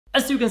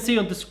As you can see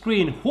on the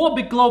screen,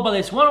 Huobi Global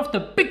is one of the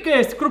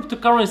biggest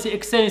cryptocurrency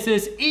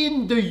exchanges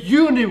in the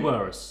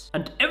universe.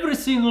 And every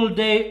single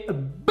day,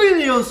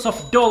 billions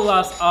of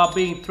dollars are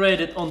being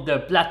traded on their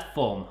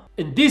platform.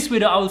 In this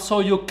video, I will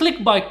show you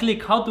click by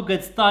click how to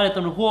get started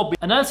on Huobi,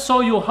 and I'll show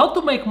you how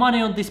to make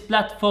money on this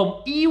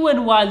platform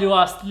even while you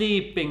are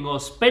sleeping or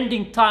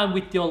spending time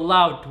with your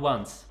loved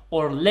ones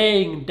or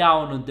laying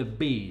down on the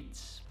beach.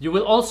 You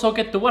will also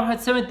get the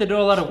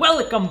 $170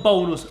 welcome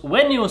bonus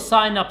when you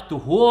sign up to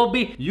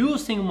Huobi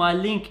using my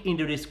link in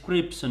the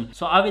description.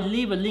 So I will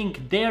leave a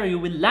link there. You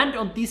will land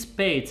on this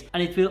page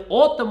and it will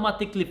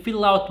automatically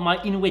fill out my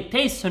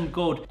invitation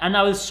code, and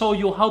I will show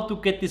you how to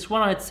get this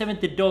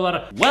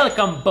 $170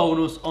 welcome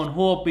bonus on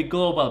Huobi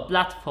Global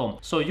platform.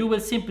 So you will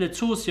simply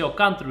choose your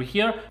country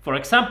here. For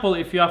example,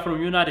 if you are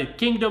from United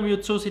Kingdom, you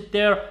choose it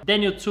there.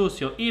 Then you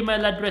choose your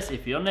email address.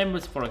 If your name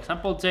is, for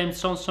example,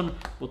 James Johnson,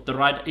 put the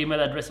right email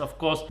address, of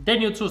course.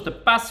 Then you choose the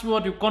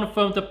password, you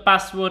confirm the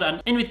password,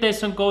 and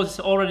invitation code is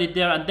already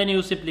there, and then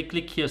you simply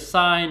click here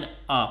sign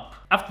up.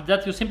 After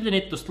that, you simply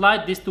need to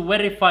slide this to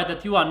verify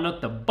that you are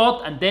not a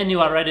bot, and then you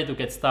are ready to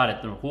get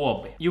started on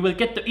Huobi. You will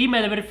get the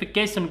email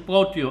verification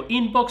code to your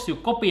inbox, you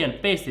copy and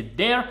paste it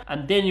there,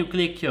 and then you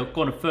click here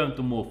confirm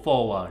to move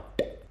forward.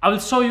 I will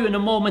show you in a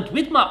moment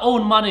with my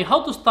own money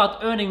how to start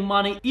earning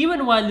money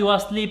even while you are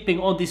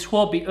sleeping on this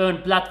Huobi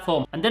Earn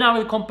platform. And then I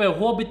will compare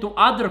Huobi to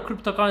other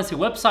cryptocurrency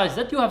websites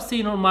that you have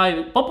seen on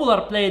my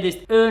popular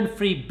playlist Earn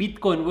Free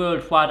Bitcoin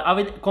Worldwide. I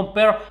will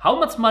compare how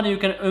much money you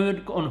can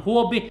earn on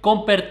Huobi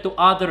compared to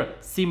other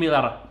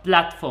similar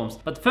platforms.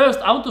 But first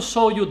I want to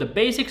show you the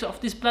basics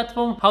of this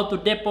platform, how to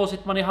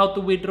deposit money, how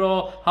to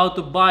withdraw, how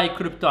to buy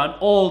crypto, and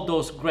all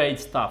those great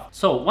stuff.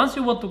 So once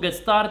you want to get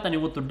started and you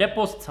want to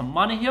deposit some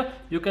money here,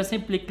 you can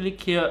simply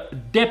click here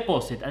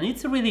deposit, and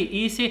it's really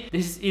easy.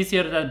 This is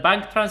easier than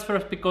bank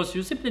transfers because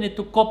you simply need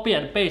to copy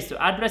and paste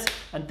the address,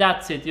 and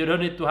that's it. You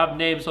don't need to have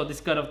names or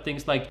this kind of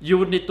things like you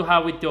would need to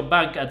have with your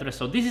bank address.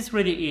 So this is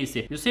really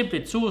easy. You simply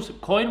choose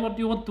coin what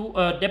you want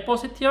to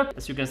deposit here.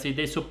 As you can see,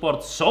 they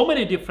support so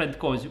many different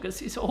coins. You can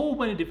see so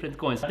many different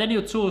coins. Then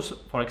you choose,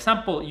 for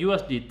example,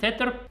 USD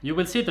Tether. You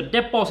will see the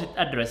deposit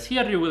address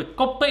here. You will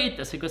copy it.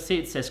 As you can see,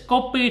 it says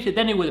copied.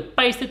 Then you will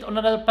paste it on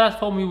another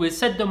platform. You will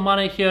set the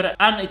money here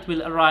and it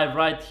will arrive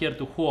right here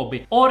to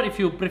Huobi. Or if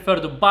you prefer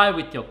to buy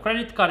with your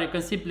credit card, you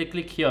can simply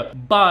click here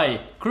buy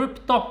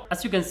crypto.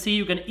 As you can see,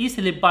 you can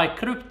easily buy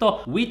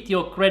crypto with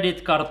your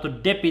credit card to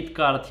debit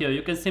card here.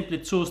 You can simply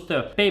choose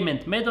the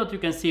payment method. You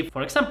can see,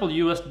 for example,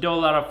 US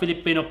dollar,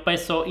 Filipino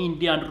peso,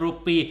 Indian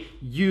rupee,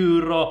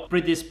 euro,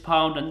 British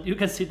pound, and you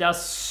can see there are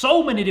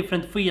so many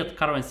different fiat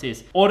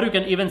currencies. Or you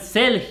can even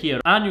sell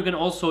here, and you can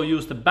also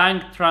use the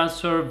bank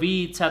transfer,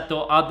 WeChat,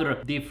 or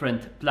other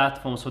different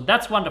platforms. So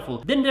that's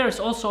wonderful. Then there is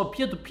also a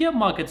peer-to-peer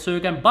market, so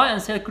you can buy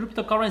and sell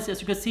cryptocurrency,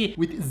 as you can see,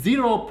 with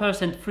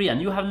 0% free.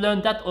 And you have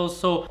learned that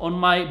also on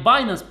my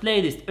Binance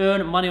playlist,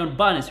 Earn Money on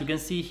Binance. You can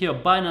see here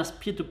Binance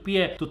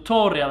peer-to-peer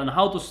tutorial on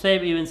how to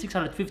save even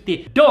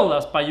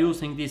 $650 by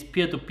using these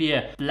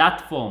peer-to-peer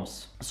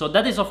platforms. So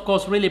that is of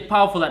course really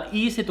powerful and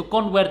easy to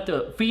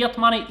convert fiat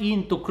money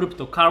into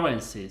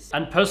cryptocurrencies.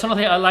 And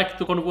personally, I like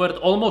to convert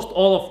almost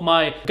all of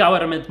my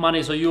government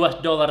money, so US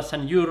dollars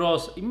and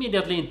euros,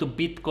 immediately into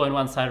Bitcoin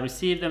once I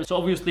receive them. So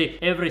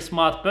obviously every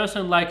smart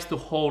person likes to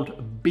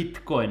hold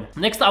Bitcoin.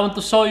 Next, I want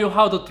to show you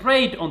how to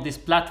trade on this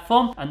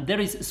platform, and there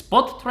is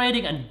spot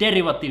trading and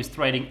derivatives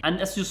trading. And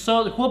as you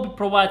saw, Huobi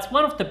provides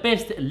one of the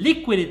best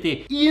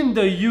liquidity in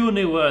the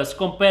universe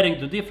comparing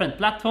to different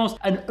platforms,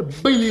 and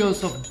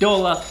billions of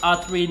dollars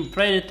are being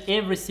traded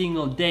every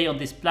single day on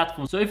this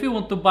platform. So if you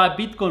want to buy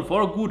Bitcoin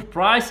for a good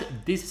price,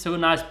 this is a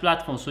nice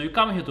platform. So you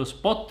come here to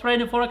spot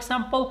trading, for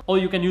example, or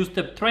you can use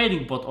the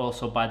trading bot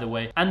also, by the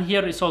way. And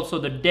here is also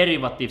the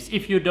derivatives.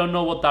 If you don't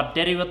know what are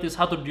derivatives,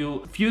 how to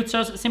do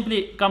futures,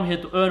 simply come here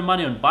to Earn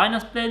Money on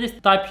Binance playlist,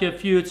 type here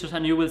futures,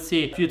 and you will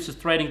see futures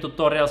trading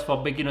tutorials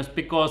for beginners.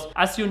 Because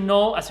as you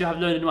know, as you have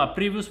learned in my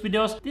previous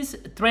videos, these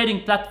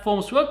trading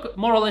platforms work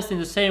more or less in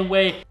the same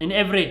way in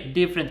every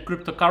different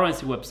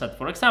cryptocurrency website.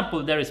 For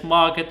example, there is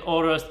market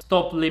orders,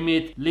 stop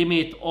limit,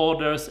 limit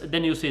orders.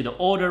 Then you see the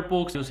order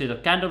books, you see the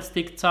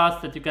candlestick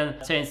charts that you can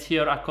change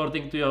here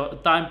according to your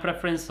time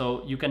preference,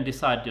 so you can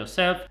decide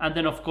yourself. And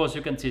then of course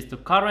you can choose the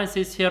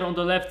currencies here on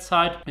the left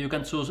side. You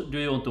can choose, do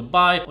you want to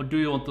buy or do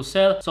you want to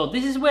sell? So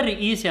this is very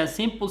easy and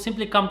simple.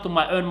 Simply come to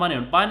my Earn Money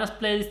on Binance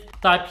playlist,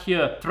 type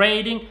here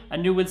trading,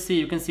 and you will see,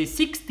 you can see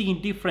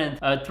 16 different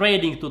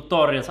trading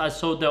tutorials. I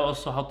showed there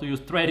also how to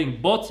use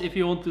trading bots if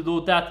you want to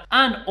do that,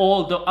 and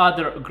all the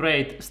other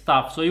great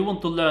stuff. So you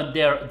want to learn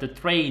there the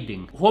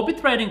trading. Huobi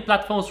trading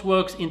platforms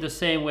works in the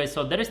same way,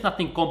 so there is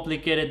nothing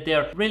complicated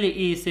there. Really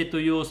easy to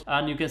use,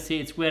 and you can see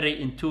it's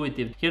very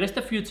intuitive. Here is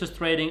the futures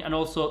trading and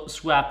also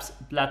swaps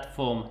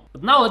platform.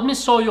 But now let me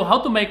show you how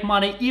to make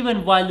money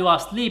even while you are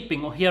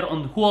sleeping here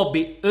on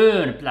Huobi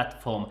Earn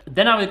platform.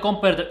 Then I will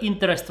compare the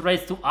interest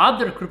rates to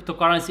other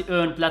cryptocurrency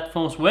earn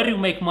platforms where you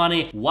make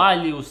money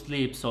while you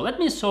sleep. So let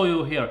me show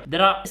you here.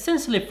 There are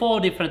essentially 4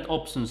 different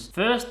options: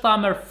 first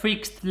timer,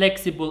 fixed,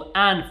 flexible,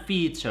 and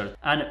featured.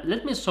 And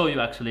let me show you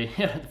actually.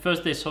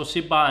 First they show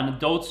Shiba and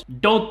Doge.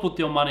 Don't put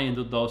your money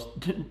into those.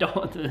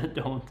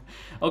 don't.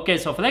 Okay,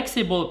 so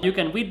flexible, you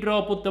can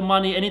withdraw, put the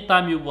money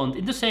anytime you want.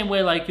 In the same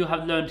way like you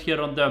have learned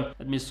here on the,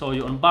 let me show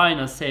you, on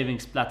Binance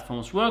savings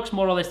platforms. Works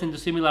more or less in the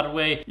similar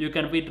way. You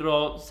can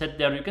withdraw, set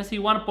there, you can see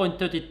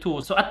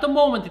 1.32. So at the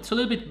moment it's a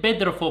little bit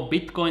better for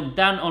Bitcoin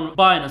than on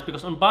Binance,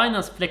 because on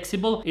Binance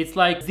flexible it's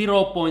like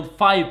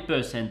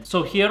 0.5%.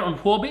 So here on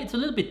Huobi it's a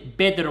little bit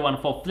better one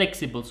for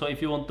flexible. So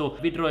if you want to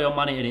withdraw your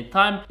money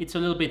anytime, it's a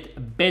little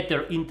bit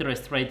better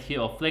interest rate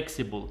here of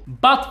flexible.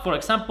 But for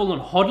example on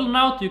HODL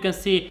now, you can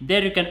see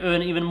there you can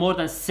earn even more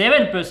than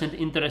 7%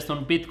 interest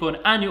on Bitcoin,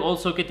 and you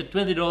also get a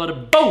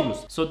 $20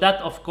 bonus. So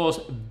that of course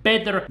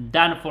better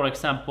than for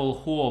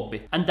example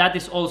Huobi, and that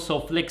is also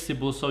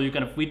flexible, so you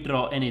can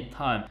withdraw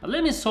anytime.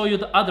 Let me show you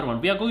the other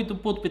one. We are going to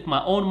put with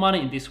my own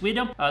money in this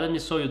video. Let me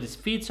show you this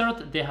feature.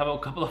 They have a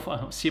couple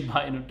of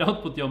Shiba,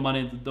 don't put your money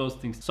into those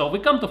things. So we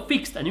come to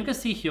fixed, and you can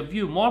see here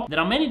view more. There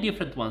are many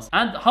different ones,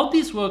 and how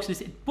this works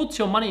is it puts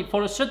your money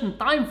for a certain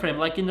time frame,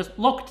 like in a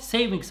locked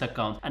savings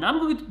account. And I'm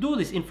going to do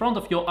this in front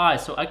of your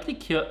eyes. So I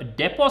click here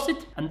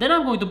deposit, and then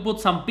I'm going to put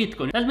some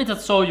Bitcoin. Let me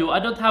just show you. I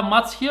don't have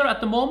much here at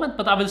the moment,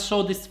 but I will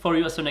show this for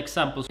you as an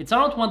example. It's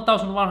around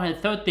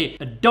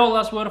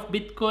 $1,130 worth of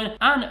Bitcoin,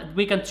 and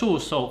we can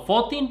choose. So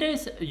 14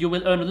 days you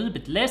will earn a little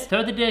bit less,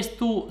 30 days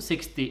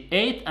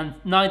 268, and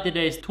 90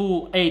 days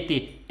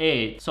 280.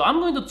 So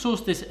I'm going to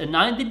choose this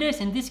 90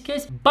 days in this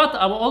case, but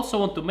I will also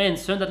want to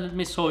mention that, let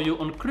me show you,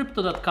 on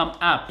crypto.com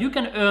app you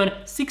can earn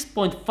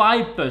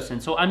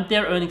 6.5%. so I'm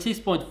there earning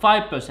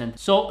 6.5%,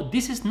 so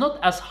this is not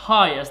as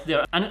high as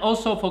there. And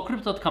also for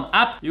crypto.com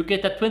app you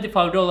get a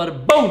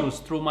 $25 bonus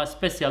through my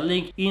special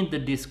link in the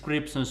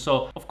description.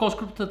 So of course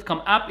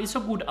crypto.com app is a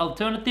good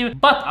alternative,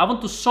 but I want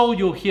to show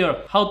you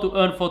here how to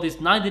earn for this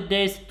 90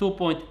 days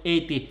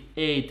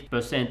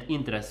 2.88%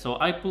 interest. So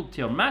I put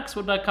here max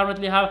what I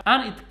currently have,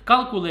 and it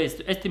calculates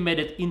the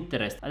estimated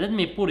interest. And let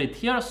me put it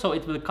here, so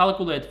it will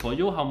calculate for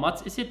you how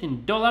much is it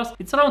in dollars.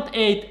 It's around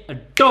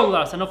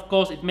 $8, and of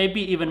course it may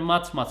be even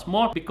much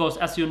more, because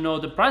as you know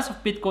the price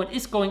of Bitcoin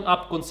is going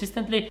up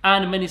consistently,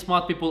 and many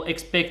smart people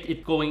expect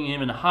it going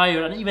even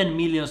higher, and even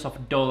millions of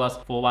dollars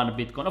for one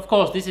Bitcoin. Of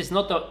course this is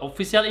not an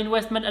official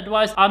investment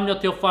advice. I'm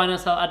not your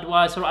financial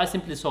advisor. I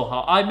simply show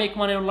how I make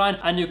money online,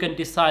 and you can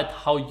decide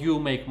how you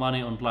make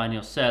money online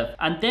yourself.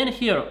 And then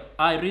here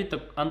I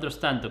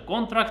understand the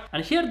contract,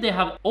 and here they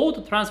have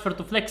auto transfer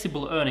to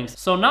flexible earnings.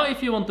 So now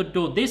if you want to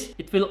do this,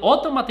 it will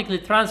automatically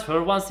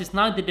transfer once this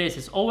 90 days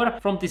is over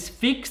from this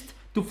fixed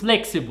to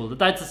flexible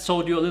that I just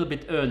showed you a little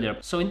bit earlier.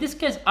 So in this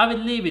case I will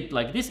leave it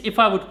like this. If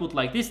I would put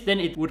like this, then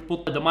it would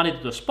put the money to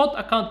the spot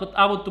account, but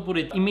I want to put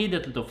it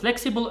immediately to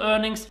flexible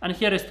earnings. And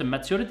here is the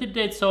maturity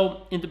date,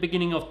 so in the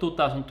beginning of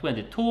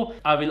 2022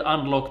 I will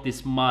unlock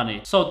this money.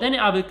 So then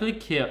I will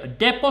click here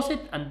deposit,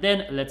 and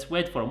then let's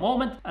wait for a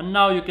moment, and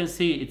now you can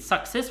see it's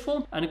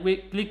successful. And we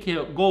click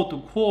here go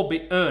to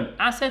Huobi Earn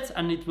assets,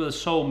 and it will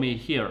show me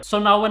here. So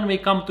now when we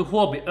come to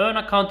Huobi Earn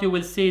account, you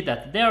will see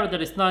that there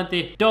is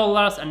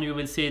 $90, and you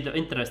will see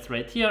the interest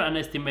rate here and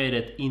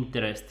estimated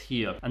interest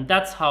here. And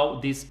that's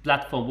how this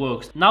platform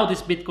works. Now this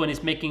Bitcoin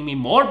is making me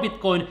more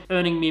Bitcoin,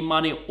 earning me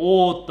money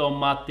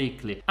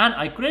automatically. And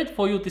I create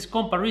for you this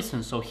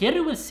comparison. So here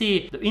you will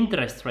see the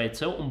interest rate.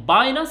 So on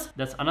Binance,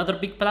 that's another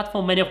big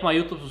platform, many of my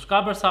YouTube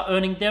subscribers are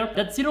earning there.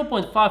 That's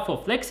 0.5 for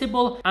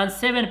flexible and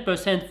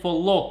 7% for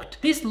locked.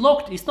 This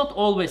locked is not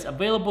always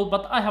available,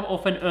 but I have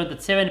often earned at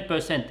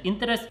 7%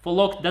 interest for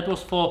locked. That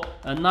was for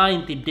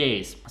 90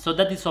 days. So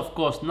that is of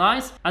course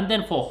nice. And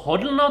then for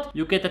HODL note,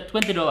 you get a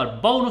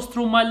 $20 bonus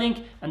through my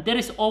link, and there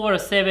is over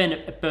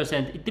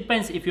 7%. It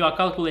depends if you are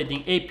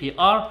calculating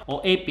APR or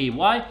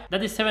APY.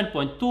 That is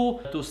 7.2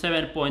 to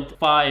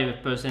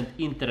 7.5%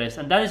 interest,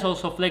 and that is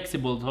also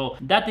flexible. So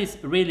that is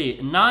really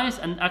nice,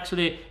 and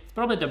actually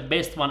probably the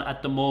best one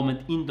at the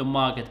moment in the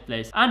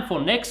marketplace. And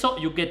for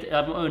Nexo you get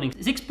earning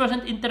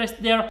 6%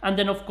 interest there, and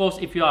then of course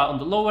if you are on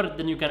the lower,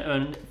 then you can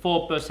earn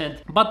 4%,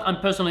 but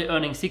I'm personally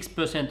earning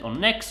 6% on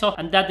Nexo,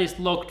 and that is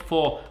locked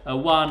for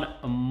 1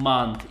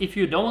 month. If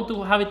you don't want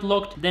to have it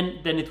locked, then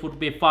it would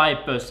be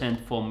 5%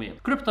 for me.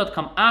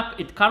 Crypto.com app,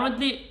 it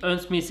currently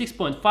earns me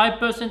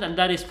 6.5%, and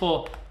that is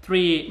for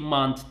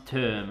 3-month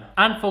term.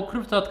 And for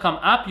crypto.com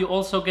app you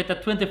also get a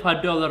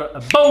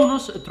 $25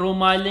 bonus through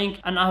my link,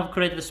 and I have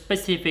created a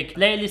specific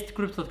playlist,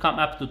 crypto.com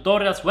app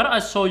tutorials, where I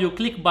show you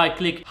click by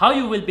click how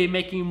you will be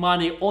making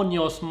money on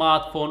your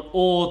smartphone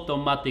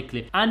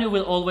automatically. And you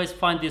will always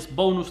find these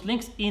bonus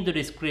links in the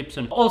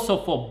description. Also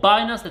for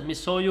Binance, let me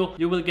show you,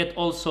 you will get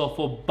also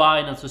for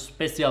Binance a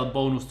special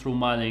bonus through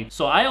my link.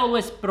 So I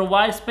always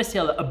provide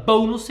special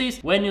bonuses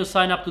when you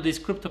sign up to these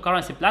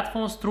cryptocurrency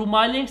platforms through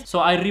my links. So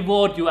I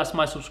reward you as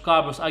my subscriber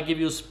subscribers, I give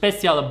you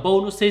special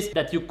bonuses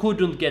that you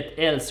couldn't get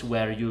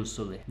elsewhere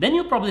usually. Then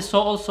you probably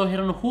saw also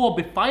here on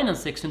Huobi Finance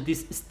section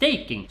this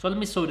staking. So let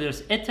me show you,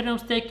 there's Ethereum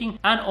staking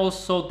and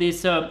also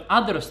this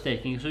other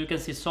staking. So you can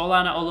see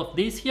Solana, all of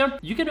these here.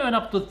 You can earn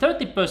up to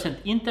 30%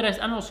 interest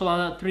and also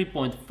Solana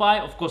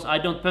 3.5. Of course, I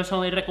don't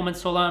personally recommend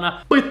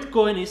Solana.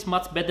 Bitcoin is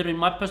much better in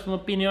my personal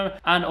opinion.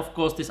 And of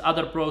course, these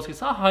other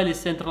projects are highly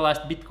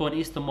centralized. Bitcoin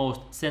is the most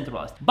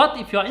centralized. But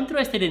if you are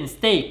interested in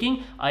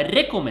staking, I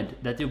recommend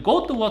that you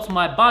go towards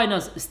my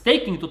Binance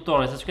staking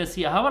tutorials. As you can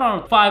see, I have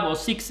around 5 or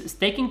 6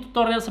 staking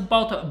tutorials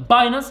about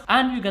Binance,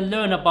 and you can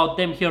learn about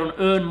them here on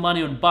Earn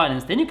Money on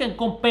Binance. Then you can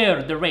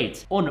compare the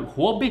rates on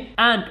Huobi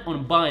and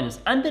on Binance,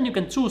 and then you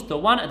can choose the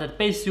one that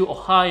pays you a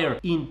higher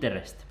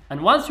interest.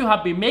 And once you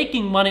have been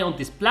making money on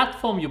this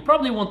platform, you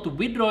probably want to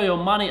withdraw your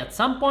money at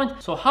some point.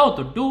 So how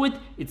to do it?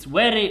 It's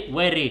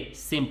very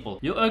simple.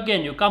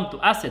 You come to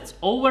assets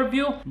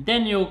overview,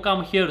 then you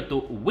come here to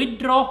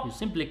withdraw. You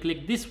simply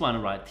click this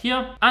one right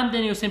here, and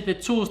then you simply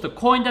choose the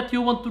coin that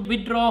you want to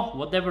withdraw,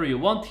 whatever you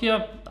want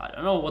here. I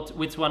don't know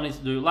which one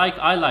do you like.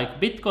 I like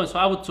Bitcoin, so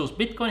I would choose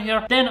Bitcoin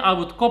here. Then I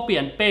would copy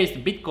and paste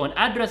the Bitcoin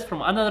address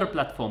from another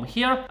platform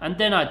here, and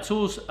then I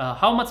choose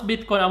how much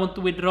Bitcoin I want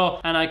to withdraw,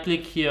 and I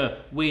click here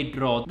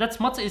withdraw. That's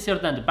much easier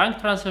than the bank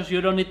transfers. You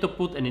don't need to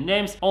put any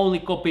names, only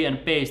copy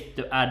and paste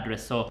the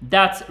address. So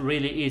that's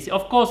really easy.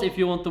 Of course, if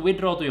you want to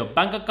withdraw to your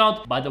bank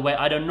account, by the way,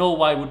 I don't know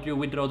why would you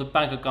withdraw to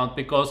bank account,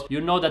 because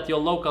you know that your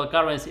local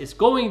currency is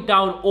going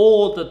down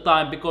all the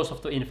time because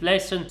of the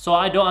inflation. So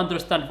I don't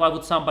understand why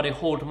would somebody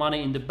hold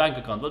money in the bank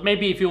account. But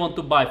maybe if you want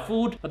to buy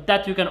food, but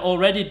that you can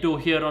already do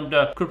here on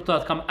the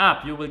Crypto.com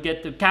app. You will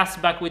get the cash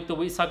back with the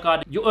Visa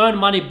card. You earn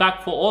money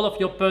back for all of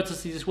your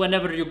purchases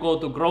whenever you go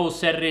to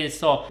groceries,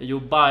 so you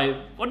buy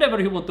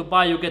whatever you want to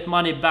buy, you get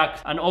money back.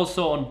 And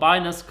also on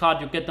Binance card,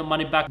 you get the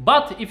money back.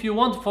 But if you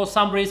want for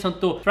some reason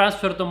to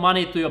transfer the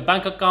money to your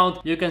bank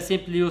account, you can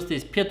simply use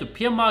this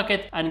peer-to-peer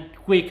market and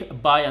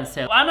quick buy and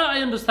sell. And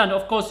I understand,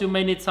 of course, you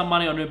may need some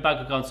money on your bank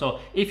account.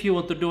 So if you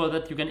want to do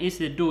that, you can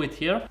easily do it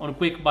here on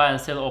quick buy and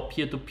sell or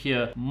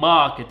peer-to-peer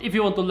market. If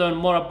you want to learn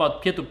more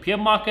about peer-to-peer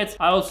markets,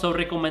 I also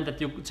recommend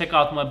that you check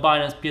out my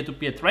Binance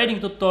peer-to-peer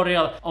trading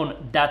tutorial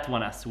on that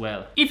one as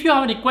well. If you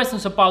have any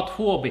questions about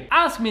Huobi,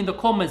 ask me in the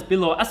comments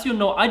below. As you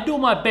know, I do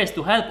my best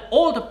to help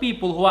all the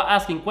people who are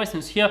asking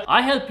questions here.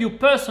 I help you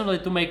personally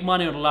to make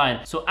money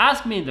online. So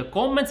ask me in the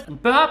comments,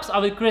 and perhaps I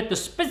will create a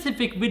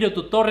specific video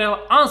tutorial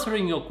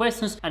answering your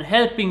questions and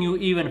helping you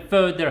even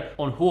further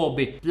on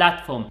Huobi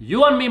platform.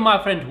 You and me,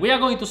 my friend, we are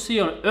going to see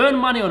you on Earn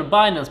Money on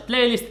Binance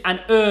playlist and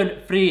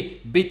earn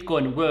free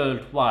Bitcoin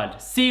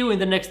worldwide. See you in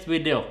the next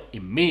video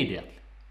immediately.